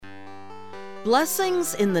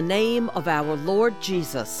Blessings in the name of our Lord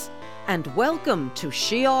Jesus, and welcome to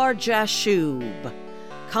Shear Jashub,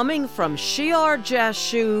 coming from Shear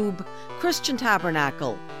Jashub Christian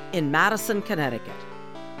Tabernacle in Madison, Connecticut.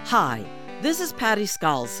 Hi, this is Patty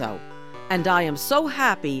Scalzo, and I am so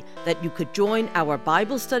happy that you could join our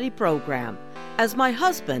Bible study program as my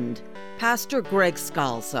husband, Pastor Greg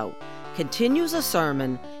Scalzo, continues a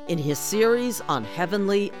sermon in his series on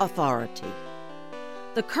heavenly authority.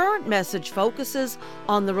 The current message focuses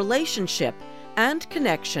on the relationship and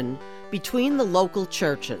connection between the local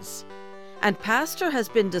churches, and Pastor has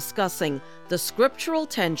been discussing the scriptural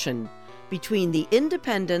tension between the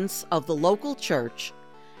independence of the local church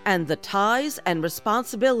and the ties and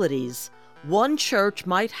responsibilities one church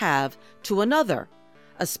might have to another,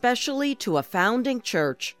 especially to a founding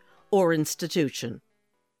church or institution.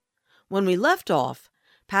 When we left off,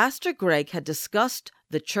 Pastor Greg had discussed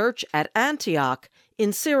the church at Antioch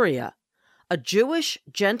in Syria, a Jewish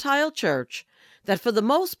Gentile church that for the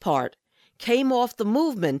most part came off the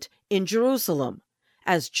movement in Jerusalem,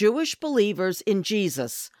 as Jewish believers in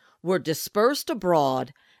Jesus were dispersed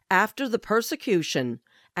abroad after the persecution,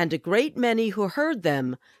 and a great many who heard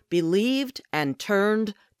them believed and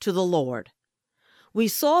turned to the Lord. We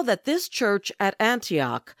saw that this church at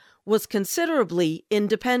Antioch was considerably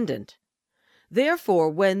independent. Therefore,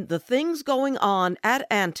 when the things going on at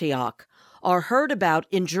Antioch are heard about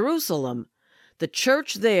in Jerusalem, the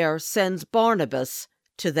church there sends Barnabas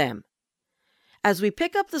to them. As we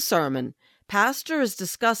pick up the sermon, Pastor is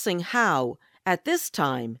discussing how, at this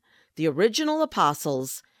time, the original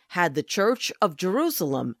apostles had the Church of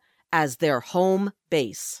Jerusalem as their home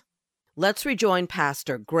base. Let's rejoin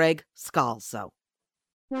Pastor Greg Scalzo.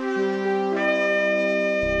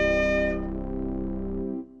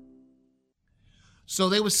 So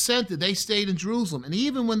they were they stayed in Jerusalem. And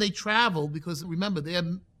even when they traveled, because remember, their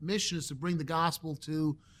mission is to bring the gospel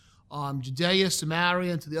to Judea,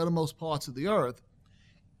 Samaria, and to the uttermost parts of the earth.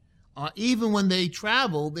 Even when they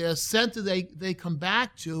travel, their center they come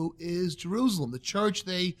back to is Jerusalem. The church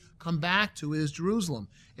they come back to is Jerusalem.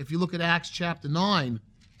 If you look at Acts chapter 9,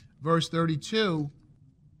 verse 32,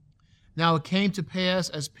 now it came to pass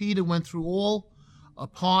as Peter went through all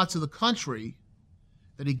parts of the country,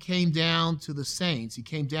 that he came down to the saints. He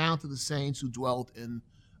came down to the saints who dwelt in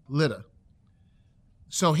Lydda.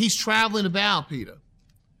 So he's traveling about, Peter,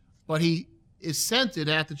 but he is centered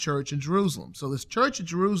at the church in Jerusalem. So this church in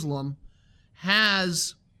Jerusalem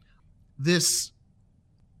has this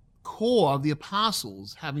core of the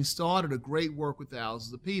apostles having started a great work with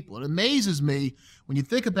thousands of people. It amazes me when you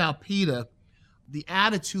think about Peter, the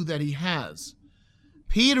attitude that he has.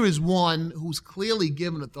 Peter is one who's clearly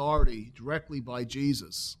given authority directly by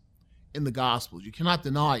Jesus in the Gospels. You cannot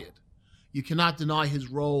deny it. You cannot deny his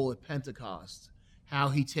role at Pentecost, how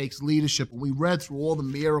he takes leadership. And we read through all the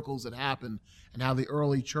miracles that happened and how the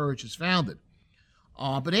early church is founded.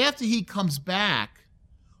 But after he comes back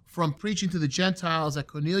from preaching to the Gentiles at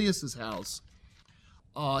Cornelius' house,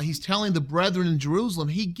 he's telling the brethren in Jerusalem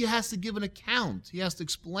he has to give an account. He has to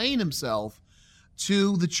explain himself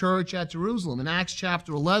to the church at Jerusalem. In Acts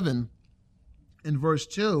chapter 11, in verse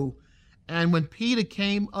 2, and when Peter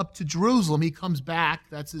came up to Jerusalem, he comes back,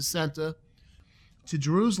 that's his center, to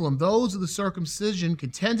Jerusalem. Those of the circumcision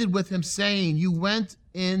contended with him, saying, you went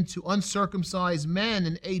in to uncircumcised men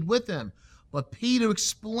and ate with them. But Peter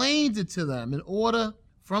explained it to them in order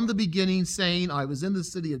from the beginning, saying, I was in the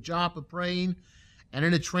city of Joppa praying, and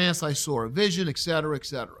in a trance I saw a vision, etc.,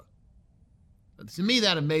 etc. To me,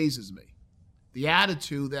 that amazes me. The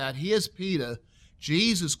attitude that here's Peter,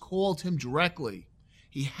 Jesus called him directly.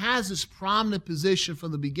 He has this prominent position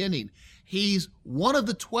from the beginning. He's one of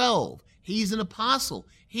the 12. He's an apostle.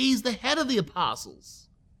 He's the head of the apostles.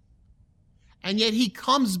 And yet he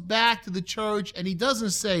comes back to the church and he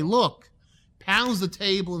doesn't say, look, pounds the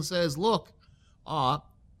table and says, look,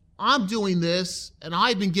 I'm doing this and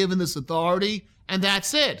I've been given this authority and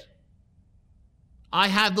that's it. I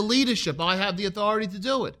have the leadership. I have the authority to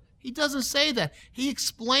do it. He doesn't say that. He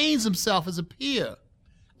explains himself as a peer,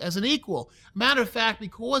 as an equal. Matter of fact,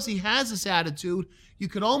 because he has this attitude, you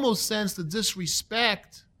can almost sense the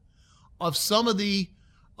disrespect of some of the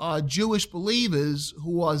Jewish believers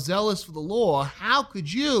who are zealous for the law. How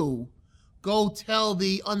could you go tell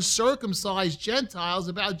the uncircumcised Gentiles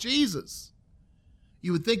about Jesus?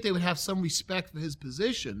 You would think they would have some respect for his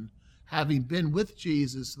position, having been with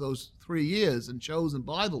Jesus those 3 years and chosen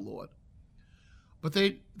by the Lord. But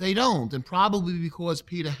they don't, and probably because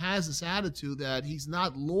Peter has this attitude that he's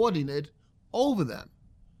not lording it over them.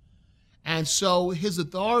 And so his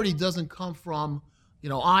authority doesn't come from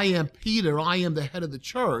I am Peter, I am the head of the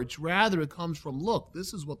church. Rather, it comes from, look,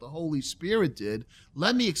 this is what the Holy Spirit did.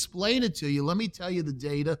 Let me explain it to you. Let me tell you the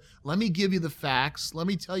data. Let me give you the facts. Let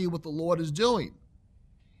me tell you what the Lord is doing.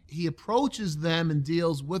 He approaches them and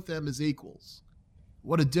deals with them as equals.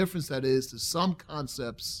 What a difference that is to some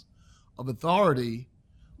concepts of authority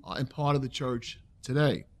in part of the church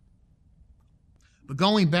today. But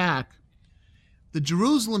going back, the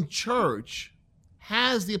Jerusalem church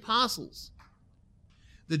has the apostles.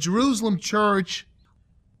 The Jerusalem church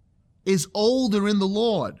is older in the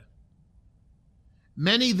Lord.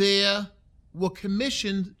 Many there were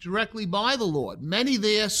commissioned directly by the Lord. Many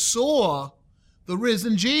there saw the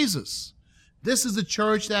risen Jesus. This is the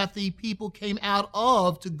church that the people came out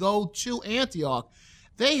of to go to Antioch.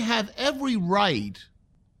 They have every right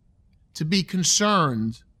to be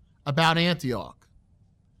concerned about Antioch,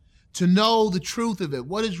 to know the truth of it,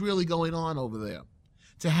 what is really going on over there,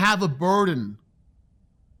 to have a burden,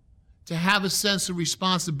 to have a sense of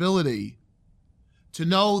responsibility, to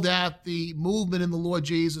know that the movement in the Lord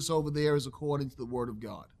Jesus over there is according to the Word of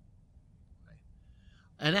God.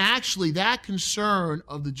 And actually, that concern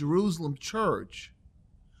of the Jerusalem church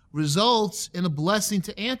results in a blessing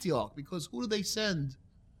to Antioch, because who do they send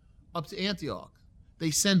up to Antioch?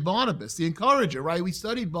 They send Barnabas, the encourager, right? We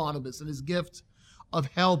studied Barnabas and his gift of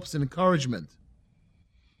helps and encouragement.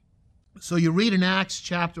 So you read in Acts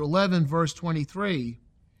chapter 11, verse 23,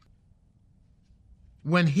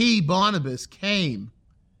 when he, Barnabas, came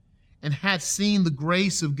and had seen the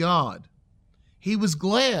grace of God, he was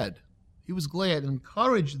glad. He was glad and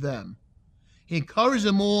encouraged them. He encouraged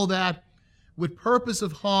them all that with purpose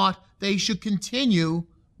of heart they should continue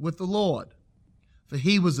with the Lord. For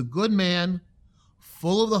he was a good man,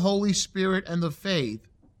 full of the Holy Spirit and the faith,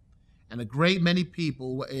 and a great many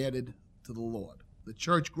people were added to the Lord. The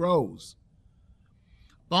church grows.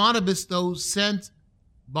 Barnabas, though sent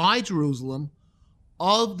by Jerusalem,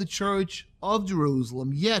 of the church of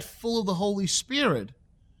Jerusalem, yet full of the Holy Spirit,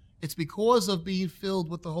 it's because of being filled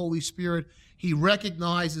with the Holy Spirit, he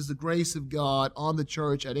recognizes the grace of God on the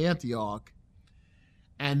church at Antioch,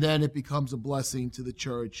 and then it becomes a blessing to the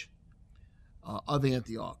church of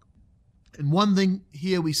Antioch. And one thing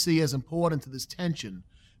here we see as important to this tension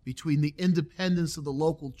between the independence of the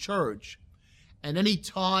local church and any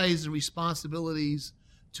ties and responsibilities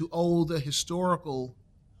to older historical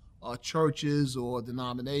churches or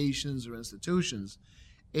denominations or institutions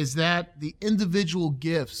is that the individual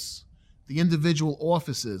gifts, the individual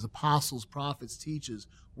offices, apostles, prophets, teachers,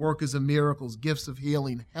 workers of miracles, gifts of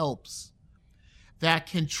healing, helps, that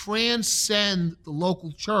can transcend the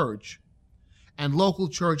local church and local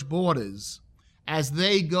church borders as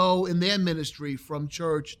they go in their ministry from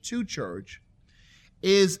church to church,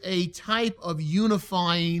 is a type of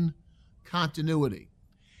unifying continuity.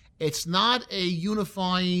 It's not a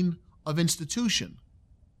unifying of institution,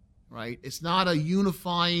 right? It's not a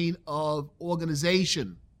unifying of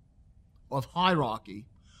organization, of hierarchy,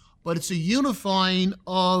 but it's a unifying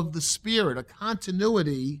of the Spirit, a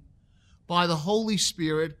continuity by the Holy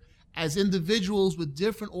Spirit as individuals with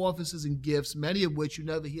different offices and gifts, many of which you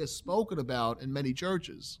never hear spoken about in many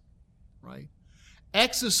churches, right?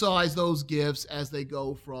 Exercise those gifts as they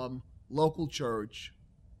go from local church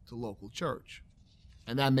to local church.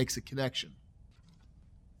 And that makes a connection.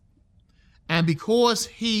 And because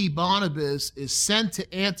he, Barnabas, is sent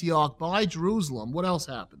to Antioch by Jerusalem, what else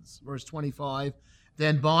happens? Verse 25,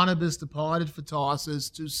 then Barnabas departed for Tarsus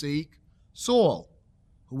to seek Saul,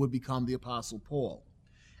 who would become the Apostle Paul.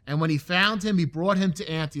 And when he found him, he brought him to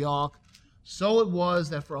Antioch. So it was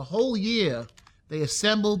that for a whole year they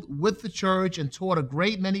assembled with the church and taught a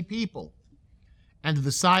great many people. And the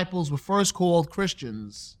disciples were first called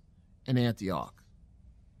Christians in Antioch.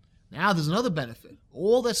 Now there's another benefit.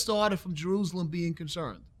 All that started from Jerusalem being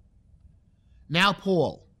concerned. Now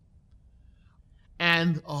Paul.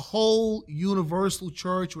 And a whole universal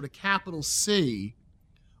church with a capital C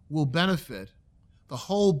will benefit. The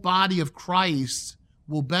whole body of Christ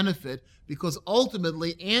will benefit, because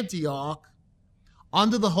ultimately Antioch,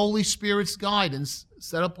 under the Holy Spirit's guidance,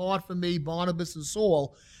 set apart for me, Barnabas and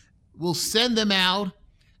Saul, will send them out,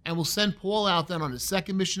 and will send Paul out then on his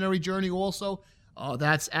second missionary journey also.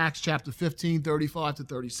 That's Acts chapter 15, 35 to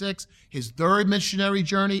 36. His third missionary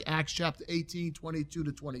journey, Acts chapter 18, 22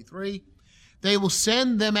 to 23. They will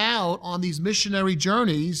send them out on these missionary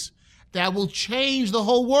journeys that will change the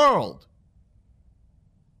whole world,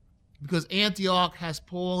 because Antioch has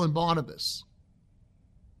Paul and Barnabas.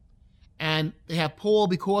 And they have Paul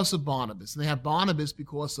because of Barnabas, and they have Barnabas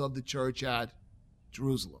because of the church at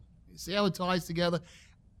Jerusalem. You see how it ties together?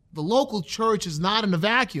 The local church is not in a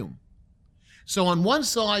vacuum. So on one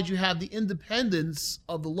side, you have the independence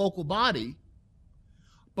of the local body,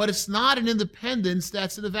 but it's not an independence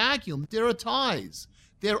that's in a vacuum. There are ties.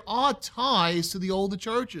 There are ties to the older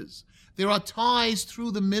churches. There are ties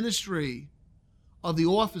through the ministry of the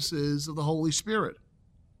offices of the Holy Spirit.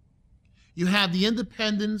 You have the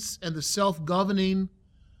independence and the self-governing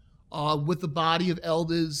with the body of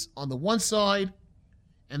elders on the one side,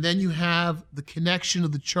 and then you have the connection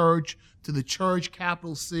of the church to the church,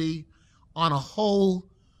 capital C, on a whole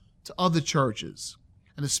to other churches,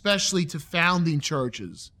 and especially to founding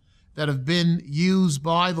churches that have been used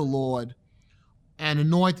by the Lord and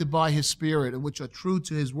anointed by His Spirit and which are true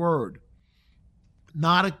to His Word.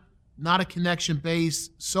 Not a connection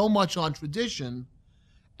based so much on tradition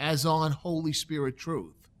as on Holy Spirit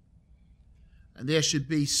truth. And there should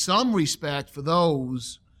be some respect for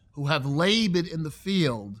those who have labored in the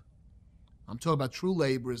field. I'm talking about true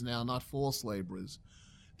laborers now, not false laborers.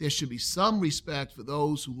 There should be some respect for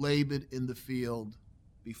those who labored in the field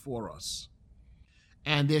before us.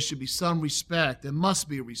 And there should be some respect, there must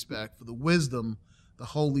be respect for the wisdom the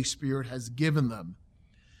Holy Spirit has given them.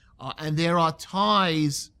 And there are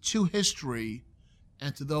ties to history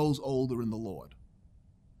and to those older in the Lord.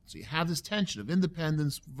 So you have this tension of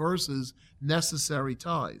independence versus necessary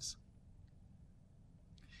ties.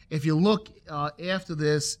 If you look after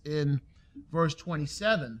this in verse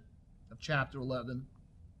 27 of chapter 11,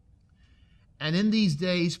 and in these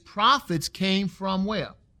days prophets came from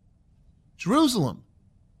where? Jerusalem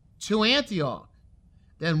to Antioch.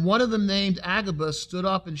 Then one of them named Agabus stood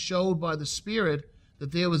up and showed by the Spirit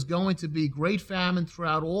that there was going to be great famine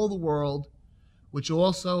throughout all the world, which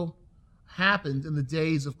also happened in the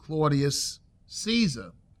days of Claudius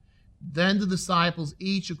Caesar. Then the disciples,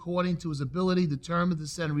 each according to his ability, determined to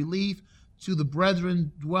send relief to the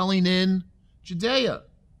brethren dwelling in Judea.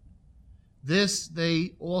 This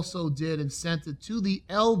they also did and sent it to the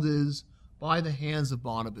elders by the hands of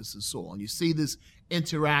Barnabas and Saul. And you see this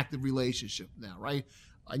interactive relationship now, right?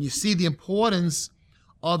 And you see the importance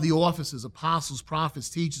of the offices, apostles, prophets,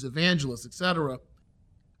 teachers, evangelists, etc.,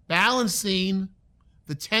 balancing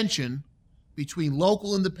the tension between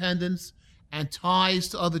local independence and ties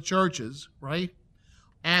to other churches, right?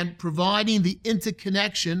 And providing the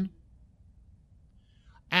interconnection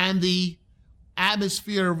and the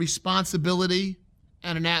atmosphere of responsibility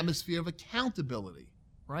and an atmosphere of accountability,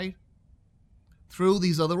 right? Through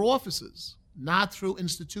these other offices, not through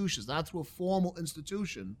institutions, not through a formal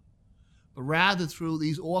institution, but rather through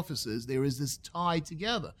these offices, there is this tie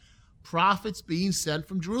together. Prophets being sent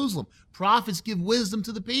from Jerusalem. Prophets give wisdom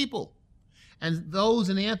to the people. And those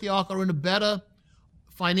in Antioch are in a better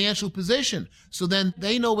financial position. So then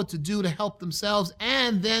they know what to do to help themselves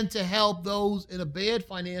and then to help those in a bad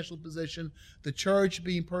financial position, the church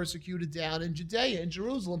being persecuted down in Judea, in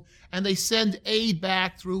Jerusalem, and they send aid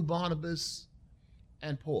back through Barnabas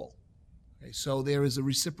and Paul. Okay, so there is a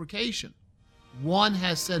reciprocation. One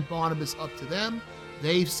has sent Barnabas up to them.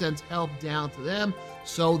 They've sent help down to them.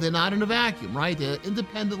 So they're not in a vacuum, right? They're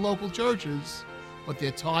independent local churches, but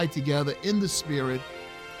they're tied together in the Spirit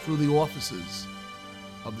through the offices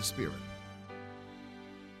of the Spirit.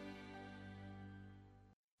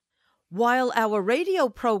 While our radio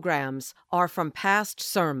programs are from past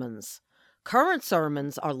sermons, current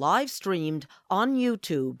sermons are live streamed on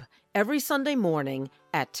YouTube every Sunday morning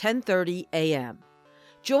at 10:30 a.m.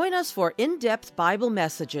 Join us for in-depth Bible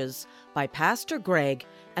messages by Pastor Greg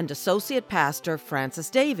and Associate Pastor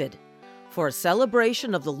Francis David, for a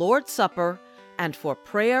celebration of the Lord's Supper, and for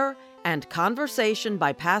prayer and conversation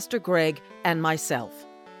by Pastor Greg and myself.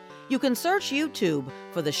 You can search YouTube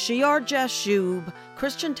for the Shear Jashub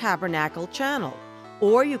Christian Tabernacle channel,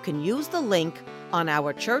 or you can use the link on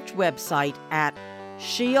our church website at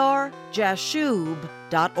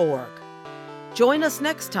shearjashub.org. Join us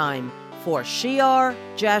next time for Shear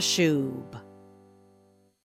Jashub.